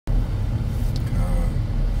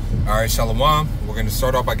All right, Shalom. We're going to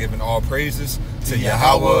start off by giving all praises to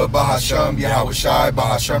Yahweh, Bahasham, Yahweh Shai,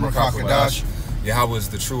 Bahasham, Rakakadash. Yahweh is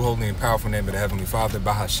the true, holy, and powerful name of the Heavenly Father.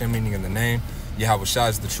 Bahasham meaning in the name. Yahweh Shai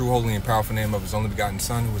is the true, holy, and powerful name of his only begotten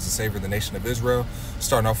Son, who is the Savior of the nation of Israel.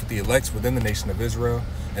 Starting off with the elects within the nation of Israel.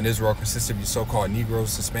 And Israel consists of you so-called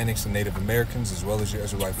Negroes, Hispanics, and Native Americans, as well as your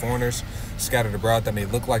Israelite foreigners, scattered abroad that may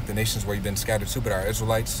look like the nations where you've been scattered to, but are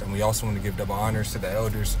Israelites. And we also want to give double honors to the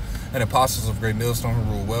elders and apostles of Great Millstone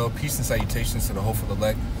who rule well. Peace and salutations to the hopeful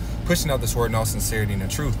elect, pushing out this word in all sincerity and in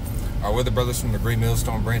truth. Our other brothers from the Great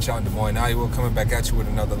Millstone branch out in Des Moines, Iowa, coming back at you with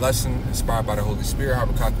another lesson inspired by the Holy Spirit,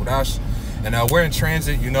 Habakak. And we're in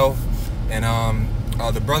transit, you know, and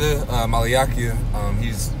the brother Malayakia,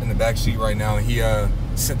 he's in the back seat right now, and he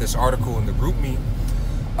sent this article in the group meet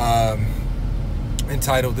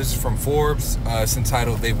entitled, this is from Forbes, it's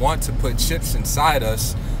entitled, "They Want to Put Chips Inside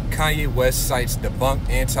Us. Kanye West Cites Debunked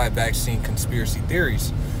Anti-Vaccine Conspiracy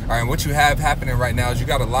Theories." All right, and what you have happening right now is you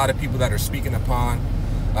got a lot of people that are speaking upon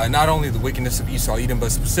not only the wickedness of Esau Edom,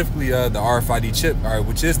 but specifically the RFID chip, all right,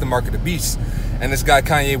 which is the mark of the beast. And this guy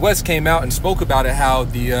Kanye West came out and spoke about it, how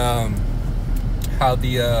the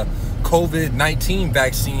COVID-19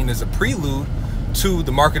 vaccine is a prelude to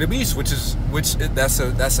the mark of the beast,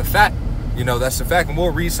 that's a fact. You know, that's a fact, and we'll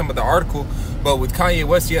read some of the article. But with Kanye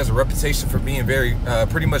West, he has a reputation for being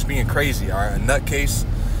pretty much being crazy, all right, a nutcase.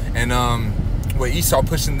 And with Esau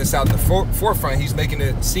pushing this out in the forefront, he's making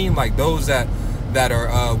it seem like those that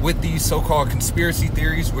are with these so-called conspiracy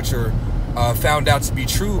theories, which are found out to be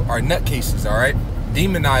true, are nutcases, all right,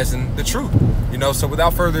 demonizing the truth. You know, so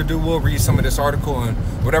without further ado, we'll read some of this article, and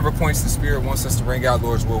whatever points the Spirit wants us to bring out,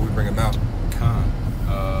 Lord's will, we bring them out.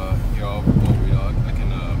 Y'all, I can,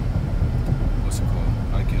 what's it called?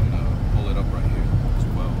 I can pull it up right here as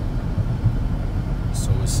well.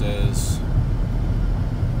 So it says,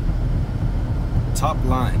 top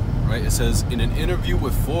line, right? It says, in an interview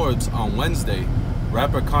with Forbes on Wednesday,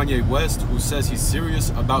 rapper Kanye West, who says he's serious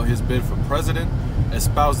about his bid for president,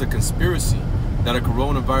 espoused a conspiracy that a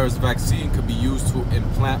coronavirus vaccine could be used to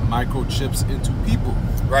implant microchips into people.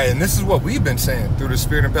 Right, and this is what we've been saying through the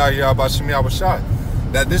Spirit and power of Yahweh Shai,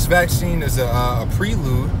 that this vaccine is a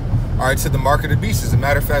prelude, all right, to the mark of the beast. As a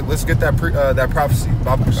matter of fact, let's get that prophecy,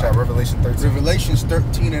 Revelation 13. Revelations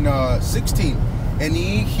 13 and 16. And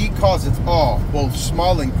he causeth all, both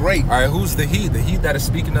small and great. All right, who's the he? The he that is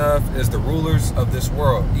speaking of is the rulers of this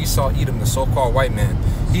world. Esau, Edom, the so-called white man.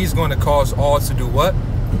 He's going to cause all to do what?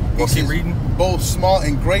 We'll keep reading. Both small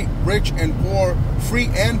and great, rich and poor, free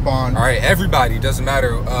and bond. All right, everybody. Doesn't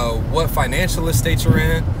matter what financial estate you're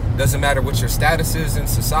in. Doesn't matter what your status is in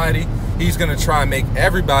society. He's going to try and make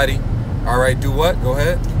everybody, all right, do what? Go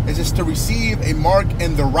ahead. Is just to receive a mark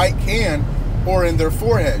in the right hand or in their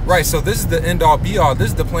forehead. Right, so this is the end-all, be-all. This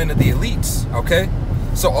is the plan of the elites, okay?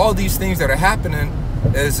 So all these things that are happening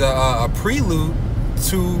is a prelude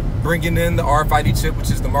to bringing in the RFID chip, which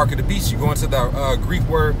is the mark of the beast. You go into the Greek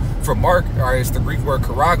word for mark, all right, it's the Greek word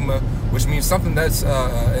charagma, which means something that's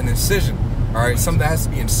an incision, all right, something that has to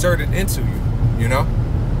be inserted into you, you know?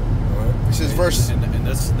 This is verse. And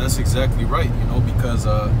that's exactly right, you know, because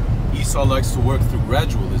Esau likes to work through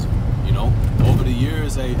gradualism. You know, over the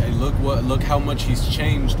years, look how much he's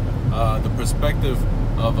changed the perspective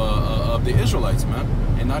of the Israelites, man,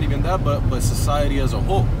 and not even that, but society as a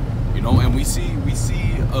whole. You know, and we see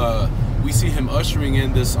him ushering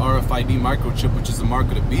in this RFID microchip, which is the mark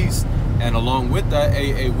of the beast, and along with that,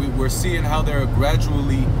 we're seeing how they're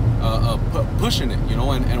gradually pushing it, you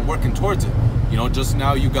know, and working towards it. You know, just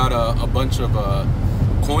now you got a bunch of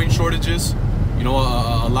coin shortages. You know,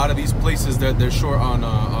 a lot of these places they're short on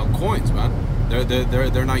coins, man.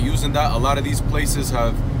 They're not using that. A lot of these places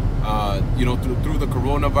have, you know, through the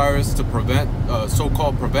coronavirus to prevent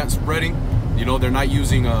so-called prevent spreading. You know, they're not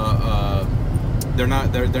using they're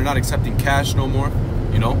not accepting cash no more.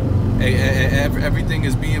 You know, everything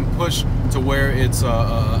is being pushed to where it's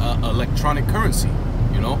electronic currency.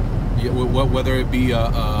 You know, whether it be you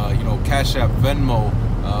know, Cash App, Venmo,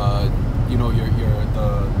 you know,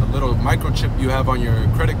 the little microchip you have on your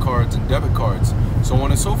credit cards and debit cards, so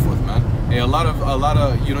on and so forth, man. Hey, a lot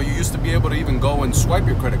of you know, you used to be able to even go and swipe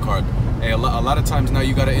your credit card. Hey, a lot of times now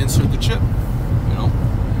you got to insert the chip, you know.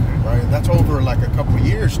 Right, that's over like a couple of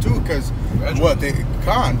years too, because what that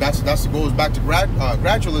goes back to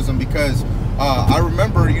gradualism, because I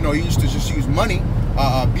remember, you know, he used to just use money,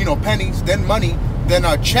 you know, pennies, then money, then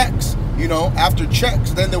checks. You know, after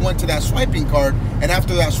checks, then they went to that swiping card, and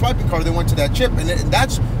after that swiping card, they went to that chip, and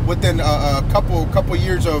that's within a couple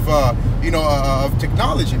years of you know, of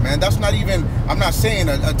technology, man. That's not even, I'm not saying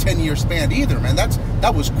a 10-year span either, man.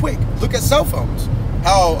 That was quick. Look at cell phones.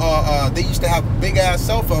 how they used to have big ass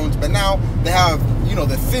cell phones, but now they have, you know,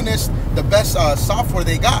 the thinnest, the best software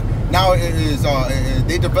they got. Now it is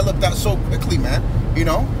they developed that so quickly, man. You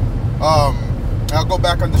know, I'll go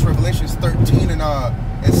back on this Revelations 13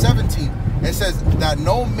 and 17. It says that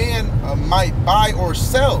no man might buy or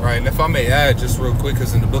sell. Right, and if I may add, just real quick,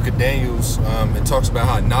 because in the book of Daniel's, it talks about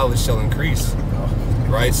how knowledge shall increase.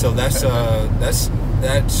 Right, so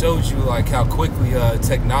that shows you like how quickly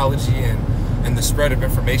technology and the spread of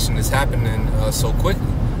information is happening so quickly,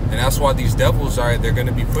 and that's why these devils they're going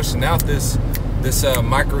to be pushing out this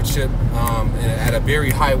microchip at a very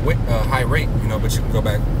high rate. You know, but you can go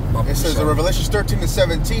back. It says in Revelations 13 and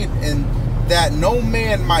 17, and that no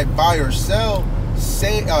man might buy or sell,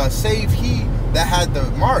 save he that had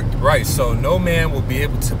the mark. Right, so no man will be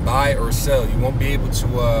able to buy or sell. You won't be able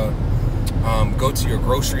to go to your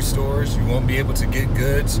grocery stores. You won't be able to get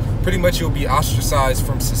goods. Pretty much you'll be ostracized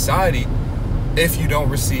from society if you don't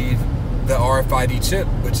receive the RFID chip,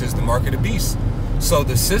 which is the mark of the beast. So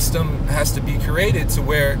the system has to be created to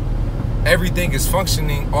where everything is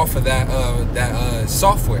functioning off of that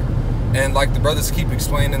software. And like the brothers keep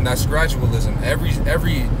explaining, that's gradualism.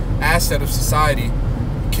 Every asset of society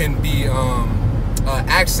can be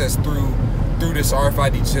accessed through this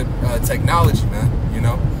RFID chip technology, man. You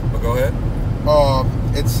know, but go ahead.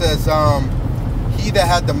 It says, he that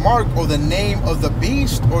had the mark or the name of the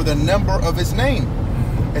beast or the number of his name.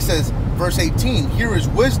 It says, verse 18, here is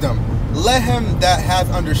wisdom. Let him that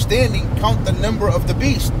hath understanding count the number of the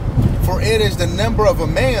beast, for it is the number of a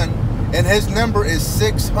man, and his number is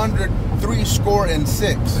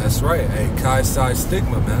 666. That's right. Hey, Chi Psi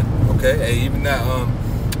Stigma, man. Okay. Hey, even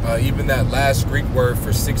that last Greek word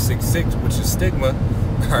for 666, which is stigma,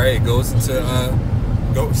 all right, it goes into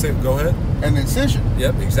go ahead. An incision.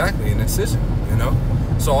 Yep, exactly, an incision. You know,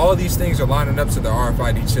 so all of these things are lining up to the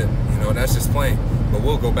RFID chip. You know, that's just plain. But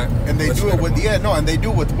we'll go back. And they do it with and they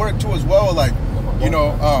do it with work too as well. Like, you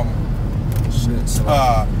know,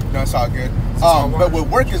 no, it's all good. But with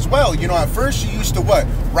work as well, you know, at first you used to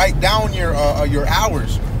write down your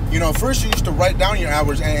hours. You know, first you used to write down your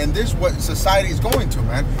hours, and this is what society is going to,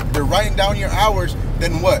 man. They're writing down your hours.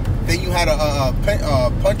 Then what? Then you had to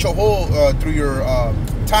punch a hole through your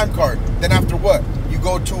time card. Then after what? You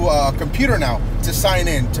go to a computer now to sign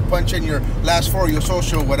in, to punch in your last four, your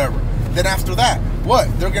social, whatever. Then after that, what?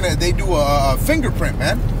 They do a fingerprint,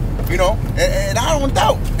 man. You know, and I don't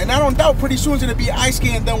doubt pretty soon it's gonna be eye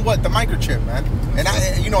scan, then what? The microchip, man. And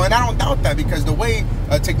I don't doubt that, because the way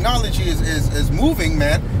technology is moving,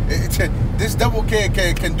 man, this devil can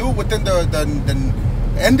do it within the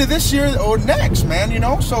end of this year or next, man. You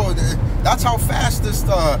know, so that's how fast this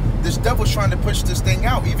devil's trying to push this thing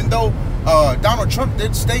out. Even though Donald Trump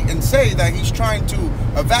did state and say that he's trying to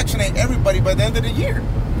vaccinate everybody by the end of the year.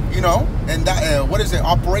 You know, and that what is it?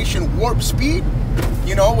 Operation Warp Speed.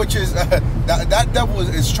 You know, which is that devil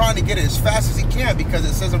is trying to get it as fast as he can, because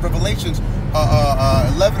it says in Revelations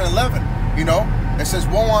 11:11. You know, it says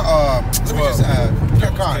let me just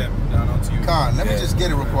Khan. Let me just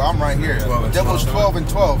get it real quick. I'm right here. Devil's 12 and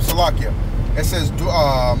 12. Salakia. It says,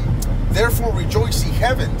 therefore rejoice ye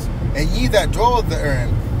heavens, and ye that dwell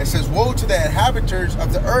therein. It says, woe to the inhabitants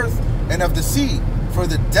of the earth and of the sea, for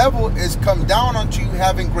the devil is come down unto you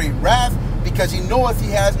having great wrath, because he knoweth he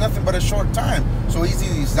has nothing but a short time. So he's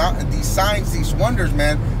these signs, these wonders,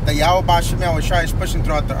 man, that Yahweh B'Shem Yahushua is pushing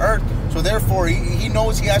throughout the earth. So therefore, he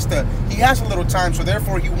knows he has a little time. So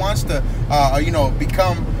therefore, he wants to,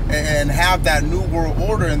 become and have that new world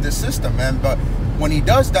order in this system, man. But when he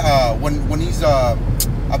does that, when he's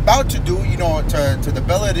about to do, to the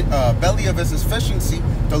belly of his efficiency,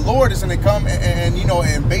 the Lord is going to come and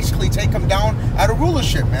basically take him down out of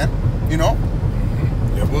rulership, man. You know.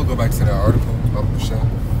 Yeah, we'll go back to that article of Michelle.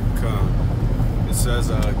 It says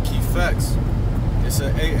key facts. It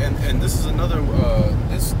said, and this is another.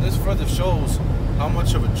 This further shows how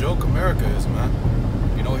much of a joke America is, man.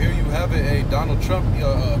 You know, here you have a Donald Trump,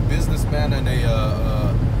 a businessman, and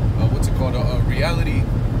a reality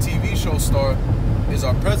TV show star is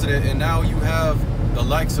our president, and now you have the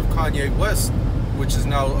likes of Kanye West, which is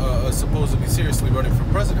now supposed to be seriously running for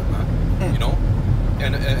president, man. You know.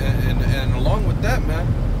 And along with that, man,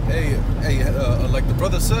 like the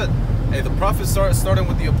brother said, the prophets starting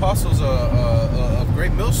with the apostles of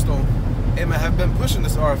Great Millstone, man, have been pushing the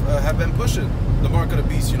mark of the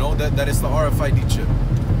beast. You know, that is the RFID chip.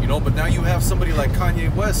 You know, but now you have somebody like Kanye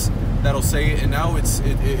West that'll say it, and now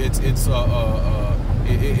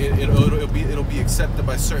it'll be accepted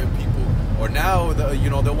by certain people, or now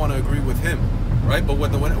they'll want to agree with him, right? But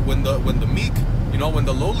when the meek, when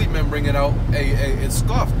the lowly men bring it out, it's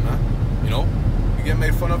scoffed, man. You know, You get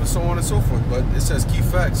made fun of and so on and so forth. But it says key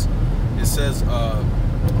facts. It says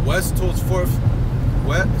West told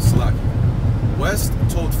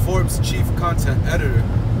Forbes chief content editor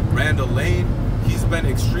Randall Lane he's been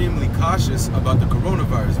extremely cautious about the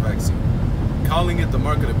coronavirus vaccine, calling it the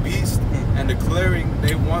mark of the beast and declaring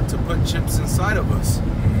they want to put chips inside of us.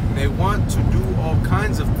 They want to do all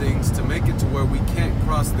kinds of things to make it to where we can't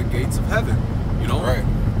cross the gates of heaven. You know? Right.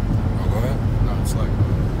 Oh, go ahead. No, it's like...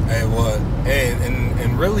 Hey, well, hey,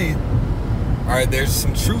 and really, all right, there's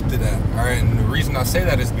some truth to that. All right, and the reason I say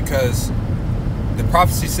that is because the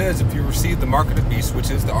prophecy says if you receive the mark of the beast, which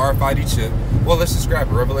is the RFID chip, well, let's just grab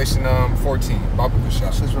it. Revelation 14. Bible Kushah.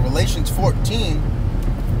 It says Revelations 14.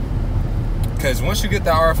 Because once you get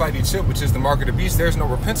the RFID chip, which is the mark of the beast, there's no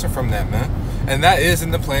repenting from that, man. And that is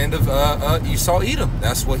in the plan of Esau Edom.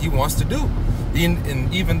 That's what he wants to do.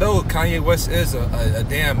 And even though Kanye West is a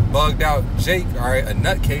damn bugged out Jake, all right, a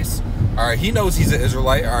nutcase, all right, he knows he's an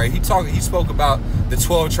Israelite, all right. He spoke about the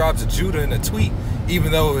 12 tribes of Judah in a tweet,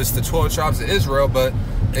 even though it's the 12 tribes of Israel, but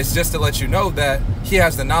it's just to let you know that he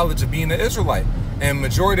has the knowledge of being an Israelite. And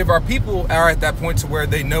majority of our people are at that point to where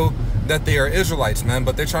they know that they are Israelites, man,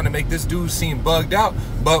 but they're trying to make this dude seem bugged out.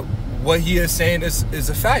 But what he is saying is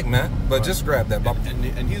a fact, man. But right. Just grab that.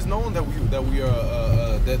 And he's known that we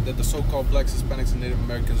are that the so-called blacks, Hispanics, and Native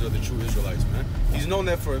Americans are the true Israelites, man. He's known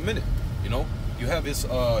that for a minute. You know, you have his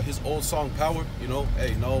old song "Power." You know,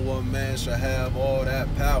 hey, no one man shall have all that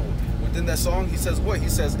power. Within that song, he says what? He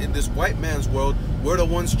says, in this white man's world, we're the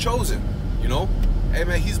ones chosen. You know, hey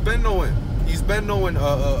man, he's been knowing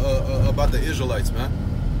about the Israelites, man.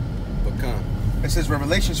 But come. It says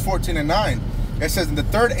Revelations 14:9. It says, and the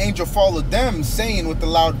third angel followed them, saying with a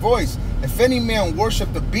loud voice, if any man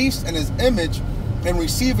worship the beast and his image, and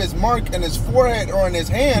receive his mark in his forehead or in his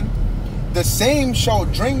hand, the same shall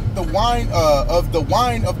drink the wine of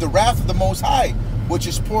the wrath of the Most High, which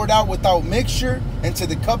is poured out without mixture into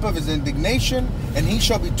the cup of his indignation, and he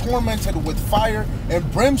shall be tormented with fire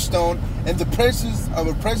and brimstone in the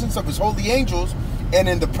presence of his holy angels and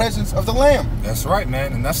in the presence of the Lamb. That's right,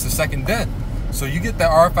 man, and that's the second death. So you get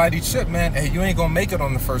that RFID chip, man, hey, you ain't gonna make it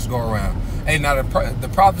on the first go around. Hey, now the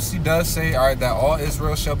prophecy does say, all right, that all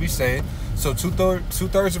Israel shall be saved. So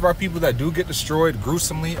two-thirds of our people that do get destroyed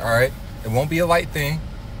gruesomely, all right, it won't be a light thing.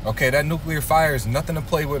 Okay, that nuclear fire is nothing to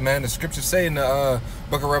play with, man. The scriptures say in the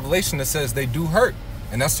book of Revelation that says they do hurt,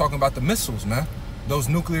 and that's talking about the missiles, man, those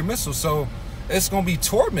nuclear missiles. So it's gonna be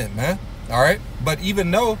torment, man. All right, but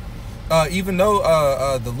even though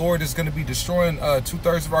the Lord is going to be destroying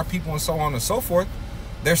two-thirds of our people and so on and so forth,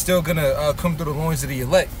 they're still going to come through the loins of the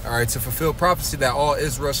elect, all right, to fulfill prophecy that all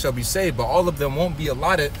Israel shall be saved. But all of them won't be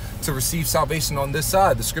allotted to receive salvation on this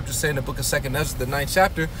side. The scriptures say in the book of 2 Ezra, the 9th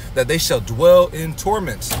chapter, that they shall dwell in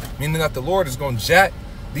torments, meaning that the Lord is going to jack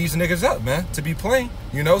these niggas up, man, to be plain,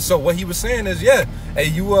 you know. So what he was saying is, yeah, hey,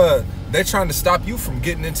 they're trying to stop you from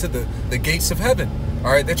getting into the gates of heaven,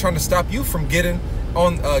 all right. They're trying to stop you from getting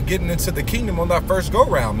into the kingdom on that first go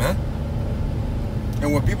round, man.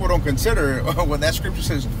 And what people don't consider, when that scripture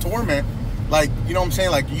says torment, like, you know what I'm saying,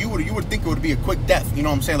 like you would think it would be a quick death, you know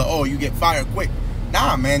what I'm saying, like, oh, you get fired quick.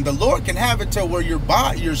 Nah, man, the Lord can have it to where your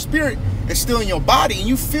spirit is still in your body and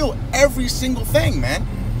you feel every single thing, man.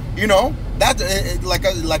 You know, that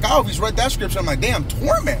like I always read that scripture, I'm like, damn,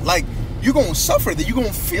 torment, like you're gonna suffer that, you're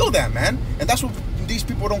gonna feel that, man. And that's what these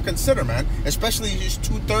people don't consider, man, especially these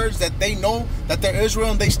two-thirds that they know that they're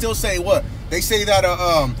Israel, and they still say what? They say that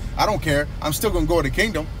I don't care, I'm still gonna go to the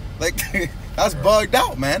kingdom. Like, that's bugged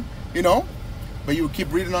out, man, you know. But you would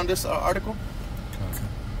keep reading on this article.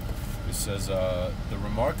 It says the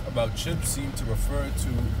remark about chips seemed to refer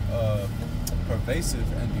to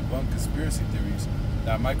pervasive and debunked conspiracy theories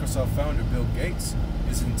that Microsoft founder Bill Gates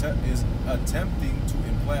is attempting to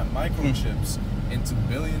implant microchips into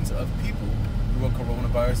billions of people through a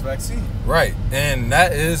coronavirus vaccine. Right, and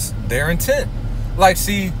that is their intent. Like,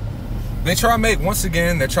 see, they're trying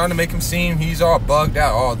to make him seem he's all bugged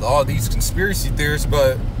out, all these conspiracy theories,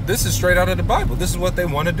 but this is straight out of the Bible. This is what they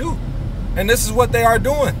want to do. And this is what they are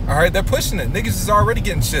doing. All right, they're pushing it. Niggas is already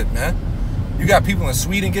getting chipped, man. You got people in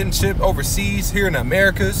Sweden getting chipped, overseas, here in the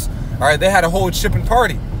Americas. All right, they had a whole chipping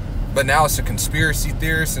party. But now it's a conspiracy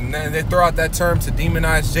theorist, and then they throw out that term to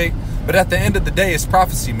demonize Jake. But at the end of the day, it's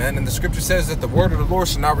prophecy, man. And the scripture says that the word of the Lord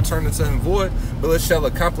shall not return unto him void, but it shall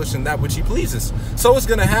accomplish in that which he pleases. So it's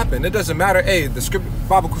going to happen. It doesn't matter. Hey, the scripture,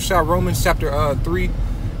 Bible Kushah, Romans chapter 3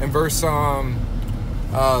 and verse, start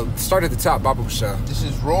at the top, Bible Kushah. This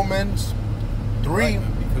is Romans 3. Right,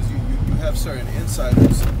 because you have certain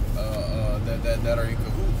insiders that are in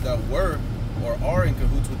cahoots, that were or are in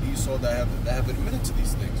cahoots with Esau that have admitted to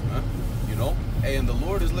these things, man. You know. Hey, and the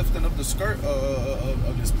Lord is lifting up the skirt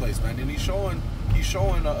of this place, man, and he's showing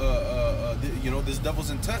you know, this devil's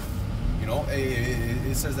intent. You know,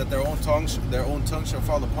 it says that their own tongues shall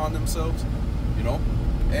fall upon themselves. You know,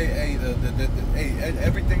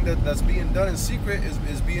 everything that's being done in secret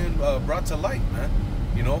is being brought to light, man.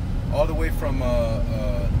 You know, all the way from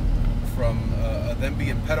them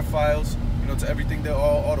being pedophiles, you know, to everything that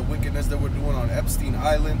all the wickedness that we're doing on Epstein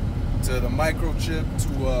Island, to the microchip,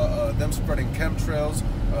 to them spreading chemtrails,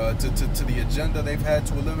 to the agenda they've had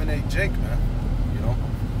to eliminate Jake, man. You know,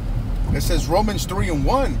 it says Romans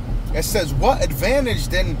 3:1. It says, "What advantage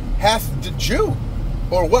then hath the Jew,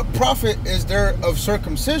 or what profit is there of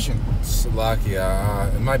circumcision?"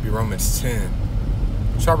 Salakia, it might be Romans 10.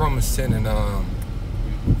 Try Romans 10 and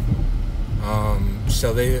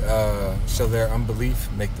shall their unbelief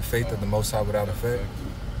make the faith of the Most High without effect?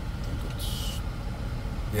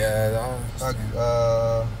 Yeah.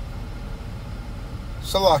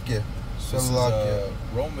 Salakia. This is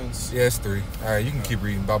Romans. Yeah, it's 3. All right, you can keep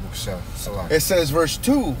reading Bible Kashaf. Salakia. It says, verse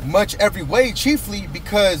 2, "Much every way, chiefly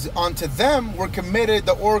because unto them were committed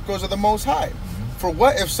the oracles of the Most High. For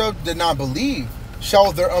what if some did not believe?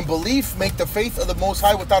 Shall their unbelief make the faith of the Most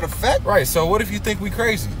High without effect?" Right, so what if you think we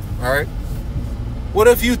crazy? All right? What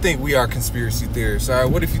if you think we are conspiracy theorists? All right,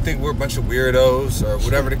 what if you think we're a bunch of weirdos or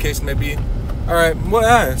whatever the case may be? All right, well,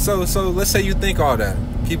 all right, so let's say you think all that.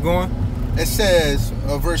 Keep going. It says,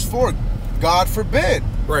 verse 4, "God forbid."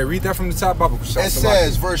 Right, read that from the top, Bible. It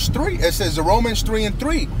says, verse 3, it says, Romans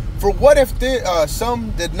 3:3, "For what if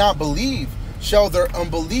some did not believe? Shall their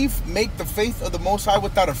unbelief make the faith of the Most High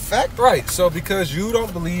without effect?" Right, so because you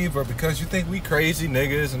don't believe or because you think we crazy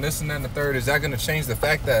niggas and this and that and the third, is that going to change the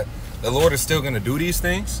fact that the Lord is still going to do these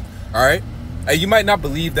things? All right? Hey, you might not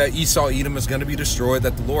believe that Esau, Edom is going to be destroyed,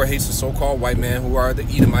 that the Lord hates the so-called white man who are the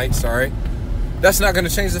Edomites, all right? That's not going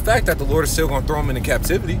to change the fact that the Lord is still going to throw them into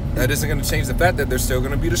captivity. That isn't going to change the fact that they're still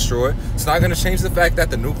going to be destroyed. It's not going to change the fact that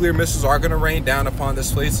the nuclear missiles are going to rain down upon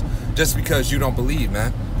this place just because you don't believe,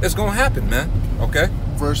 man. It's going to happen, man. Okay?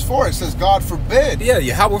 Verse 4, it says, "God forbid." Yeah,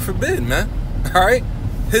 Yahweh forbid, man. All right?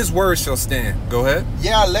 His word shall stand. Go ahead.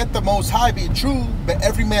 "Yeah, let the Most High be true, but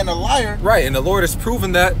every man a liar." Right, and the Lord has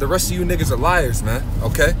proven that the rest of you niggas are liars, man.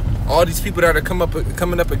 Okay? All these people that are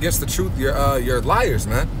coming up against the truth, you're liars,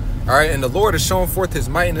 man. All right, and the Lord is showing forth his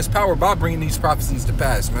might and his power by bringing these prophecies to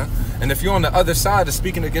pass, man. And if you're on the other side of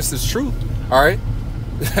speaking against this truth, all right,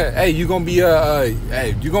 hey, you're gonna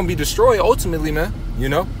be destroyed ultimately, man. You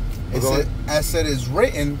know. As it is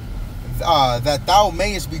written, that thou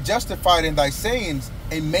mayest be justified in thy sayings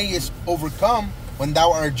and mayest overcome when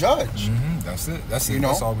thou art judged. That's it. That's it. You know,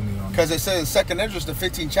 that's all we need on. Because it says in 2nd Esdras, the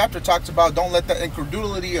 15th chapter, talks about don't let the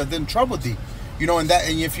incredulity of them trouble thee. You know, and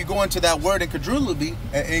if you go into that word incredulity,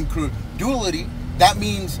 that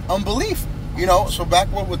means unbelief. You know, so back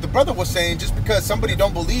what the brother was saying, just because somebody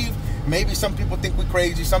don't believe, maybe some people think we're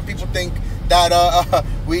crazy. Some people think that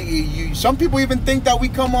some people even think that we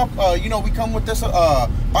come up, we come with this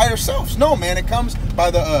by ourselves. No, man, it comes by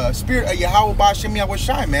the spirit of Yahweh Ba'Shem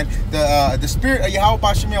Yahushai, man. The spirit of Yahweh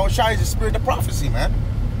Ba'Shem Yahushai is the spirit of prophecy, man.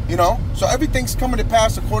 You know, so everything's coming to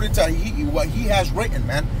pass according to what he has written,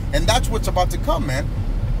 man. And that's what's about to come, man.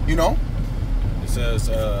 You know? It says,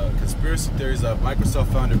 conspiracy theories of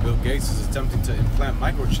Microsoft founder Bill Gates is attempting to implant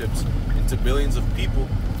microchips into billions of people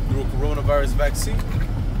through a coronavirus vaccine.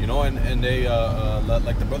 You know, and they,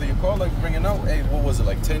 like the brother you called, like bringing out, hey, what was it,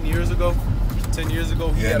 like 10 years ago? 10 years ago,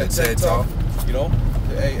 he had a TED Talk. You know,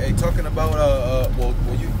 hey, talking about, well,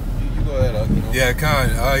 you go ahead, you know. Yeah, Khan.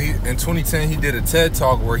 In 2010, he did a TED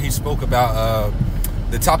Talk where he spoke about,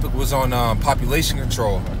 the topic was on population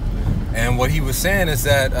control. And what he was saying is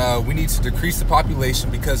that we need to decrease the population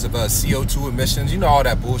because of CO2 emissions. You know, all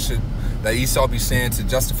that bullshit that Esau be saying to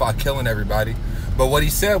justify killing everybody. But what he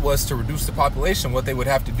said was to reduce the population, what they would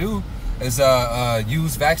have to do is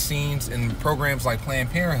use vaccines in programs like Planned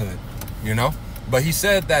Parenthood, you know. But he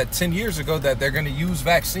said that 10 years ago that they're going to use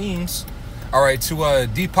vaccines, all right, to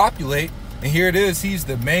depopulate. And here it is. He's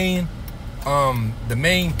the main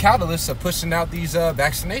catalyst of pushing out these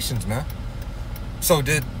vaccinations, man. So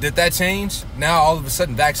did that change? Now all of a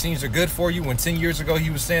sudden vaccines are good for you when 10 years ago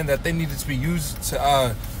he was saying that they needed to be used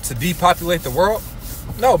to depopulate the world?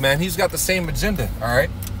 No, man, he's got the same agenda, all right?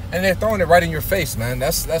 And they're throwing it right in your face, man.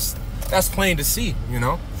 That's plain to see, you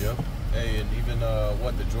know? Yeah. Hey, and even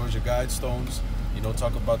the Georgia Guidestones, you know,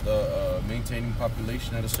 talk about the maintaining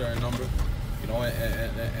population at a certain number. You know,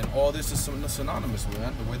 and all this is synonymous,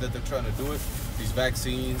 man. The way that they're trying to do it, these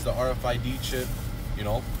vaccines, the RFID chip, you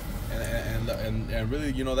know, and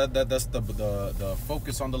really, you know, that's the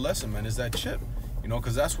focus on the lesson, man, is that chip, you know,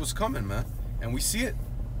 because that's what's coming, man, and we see it,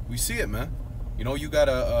 We see it, man. You know, you got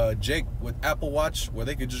a Jake with Apple Watch where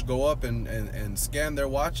they could just go up and scan their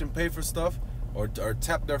watch and pay for stuff, or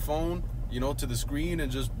tap their phone, you know, to the screen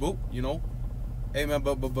and just boop, you know. Hey, man,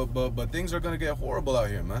 but things are gonna get horrible out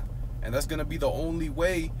here, man, and that's gonna be the only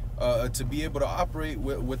way to be able to operate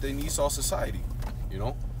within Esau society, you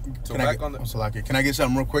know. So can I get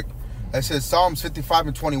something real quick? It says Psalms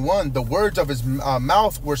 55:21. The words of his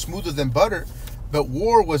mouth were smoother than butter, but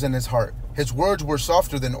war was in his heart. His words were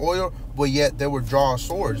softer than oil, but yet they were draw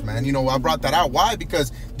swords, man. You know, I brought that out. Why?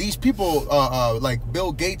 Because these people, like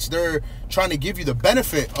Bill Gates, they're trying to give you the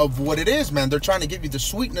benefit of what it is, man. They're trying to give you the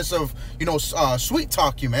sweetness of, you know, sweet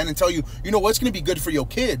talk you, man, and tell you, you know, what's going to be good for your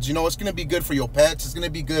kids. You know, it's going to be good for your pets. It's going to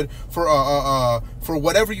be good for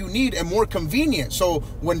whatever you need and more convenient. So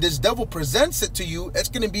when this devil presents it to you, it's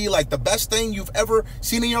going to be like the best thing you've ever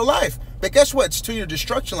seen in your life. But guess what? It's to your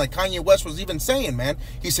destruction, like Kanye West was even saying, man.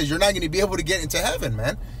 He says you're not going to be able to get into heaven,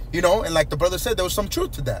 man. You know, and like the brother said, there was some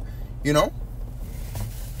truth to that, you know?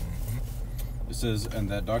 It says, and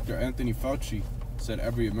that Dr. Anthony Fauci said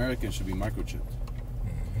every American should be microchipped.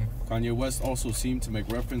 Kanye West also seemed to make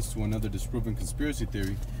reference to another disproven conspiracy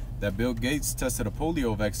theory that Bill Gates tested a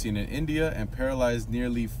polio vaccine in India and paralyzed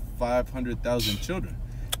nearly 500,000 children,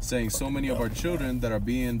 saying so many of our children that are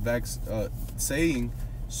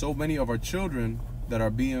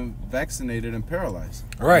being vaccinated and paralyzed.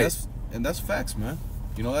 Right. And that's facts, man.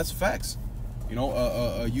 You know, that's facts. You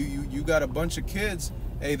know, you got a bunch of kids,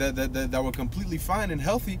 hey, that were completely fine and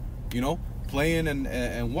healthy, you know, playing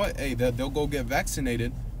and what, hey, that they'll go get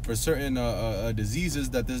vaccinated for certain diseases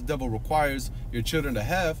that this devil requires your children to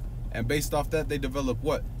have, and based off that, they develop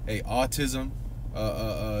what, hey, autism,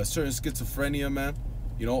 certain schizophrenia, man.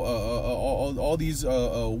 You know, all these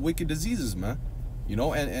wicked diseases, man. You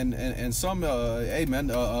know, and some, hey, man,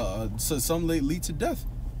 so some lead to death.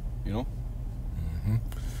 You know.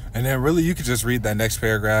 And then really you could just read that next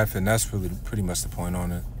paragraph, and that's really pretty much the point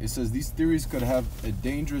on it. It says these theories could have a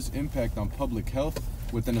dangerous impact on public health,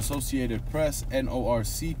 with an Associated Press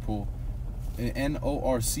NORC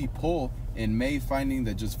poll in May finding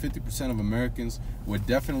that just 50% of Americans would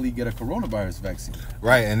definitely get a coronavirus vaccine.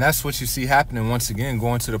 Right, and that's what you see happening once again,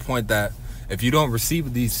 going to the point that if you don't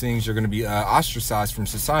receive these things, you're going to be ostracized from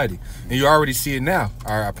society. And you already see it now.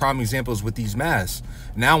 Our prime example is with these masks.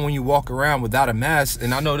 Now when you walk around without a mask,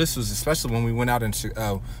 and I know this was especially when we went out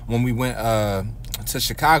to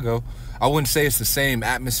Chicago, I wouldn't say it's the same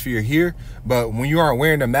atmosphere here, but when you aren't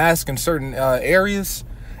wearing a mask in certain areas,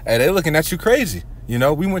 they're looking at you crazy. You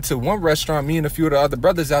know, we went to one restaurant, me and a few of the other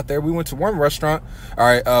brothers out there, we went to one restaurant. All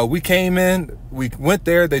right, we came in, we went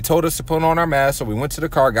there, they told us to put on our masks, so we went to the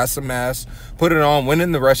car, got some masks, put it on, went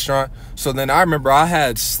in the restaurant. So then I remember I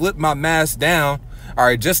had slipped my mask down, all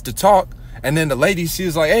right, just to talk, and then the lady, she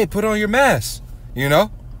was like, hey, put on your mask, you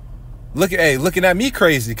know? Looking at me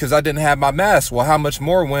crazy because I didn't have my mask. Well, how much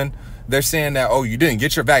more when they're saying that, oh, you didn't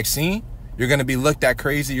get your vaccine? You're going to be looked at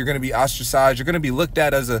crazy. You're going to be ostracized. You're going to be looked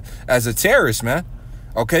at as a terrorist, man.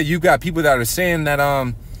 Okay, you got people that are saying that,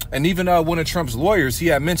 and even one of Trump's lawyers, he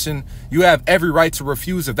had mentioned you have every right to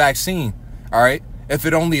refuse a vaccine, all right, if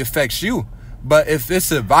it only affects you. But if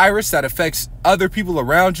it's a virus that affects other people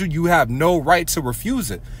around you, you have no right to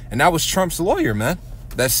refuse it. And that was Trump's lawyer, man,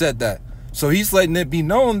 that said that. So he's letting it be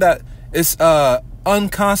known that it's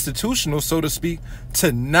unconstitutional, so to speak,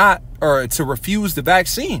 to refuse the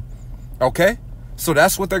vaccine. Okay? So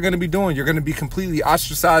that's what they're going to be doing. You're going to be completely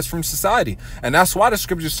ostracized from society. And that's why the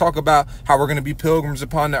scriptures talk about how we're going to be pilgrims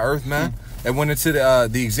upon the earth, man. And went into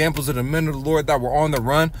the examples of the men of the Lord that were on the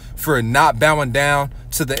run for not bowing down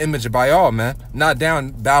to the image of Baal, man. Not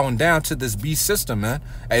bowing down to this beast system, man.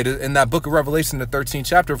 In that book of Revelation, the 13th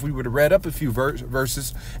chapter, if we would have read up a few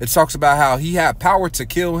verses, it talks about how he had power to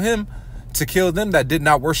kill them that did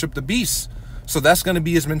not worship the beast. So that's going to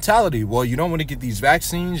be his mentality. Well, you don't want to get these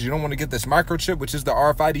vaccines. You don't want to get this microchip, which is the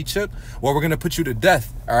RFID chip. Well, we're going to put you to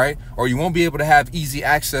death, all right? Or you won't be able to have easy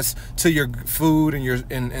access to your food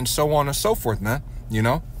and so on and so forth, man, you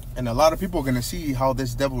know? And a lot of people are going to see how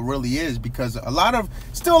this devil really is, because a lot of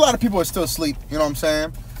people are still asleep, you know what I'm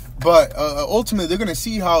saying? But ultimately, they're going to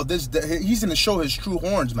see how he's going to show his true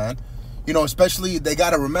horns, man. You know, especially they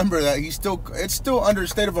got to remember that it's still under a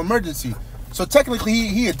state of emergency. So technically,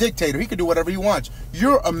 he a dictator. He can do whatever he wants.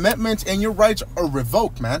 Your amendments and your rights are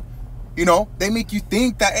revoked, man. You know, they make you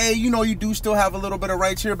think that, hey, you know, you do still have a little bit of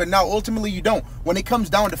rights here, but now ultimately you don't. When it comes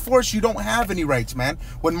down to force, you don't have any rights, man.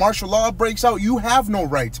 When martial law breaks out, you have no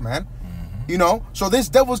rights, man. You know, so this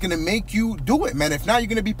devil's going to make you do it, man. If not, you're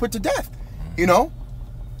going to be put to death, you know.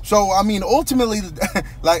 So, I mean, ultimately,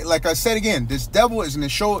 like I said again, this devil is going to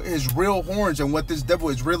show his real horns and what this devil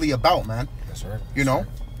is really about, man. That's right. You know.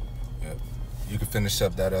 You can finish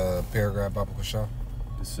up that paragraph, Baba Kashaw.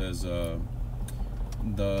 It says the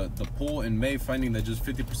poll in May finding that just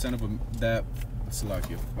 50%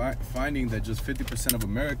 finding that just 50% of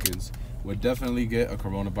Americans would definitely get a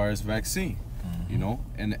coronavirus vaccine. You know,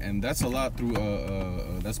 and that's a lot through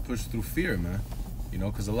that's pushed through fear, man. You know,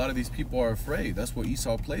 because a lot of these people are afraid. That's what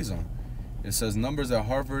Esau plays on. It says numbers at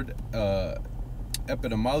Harvard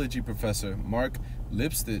epidemiology professor Mark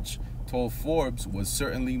Lipstitch told Forbes would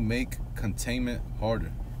certainly make containment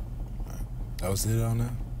harder. That was it on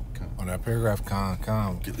that? On that paragraph,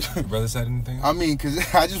 Your brother said anything? I mean, because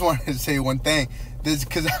I just wanted to say one thing.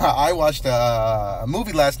 Because I watched a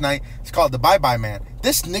movie last night. It's called The Bye-Bye Man.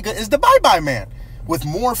 This nigga is the Bye-Bye Man. With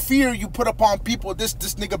more fear you put upon people, this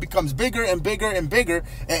nigga becomes bigger and bigger and bigger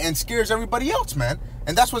and scares everybody else, man.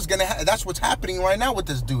 And that's what's that's what's happening right now with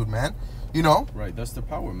this dude, man. You know? Right, that's their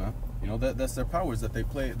power, man. You know, that's their power, is that they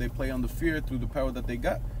play on the fear through the power that they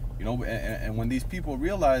got. You know, and when these people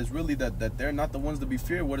realize really that they're not the ones to be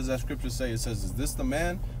feared, what does that scripture say? It says, "Is this the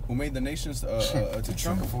man who made the nations to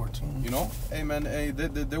tremble?" You know, hey man, hey,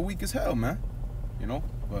 they're weak as hell, man. You know,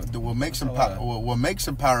 but what makes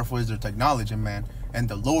them powerful is their technology, man, and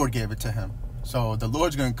the Lord gave it to him. So the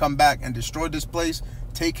Lord's gonna come back and destroy this place,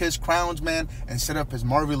 take his crowns, man, and set up his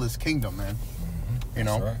marvelous kingdom, man. You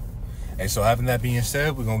know. That's right. And so having that being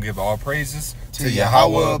said, we're going to give all praises to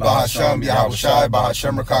Yahweh, Bahasham, Yahweh Shai,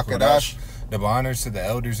 Bahasham, Rakakadash. Double honors to the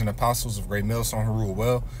elders and apostles of Great Millstone who rule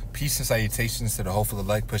well. Peace and salutations to the hopeful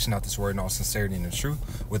elect pushing out this word in all sincerity and in truth.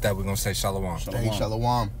 With that, we're going to say shalom. Hey,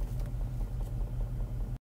 shalom.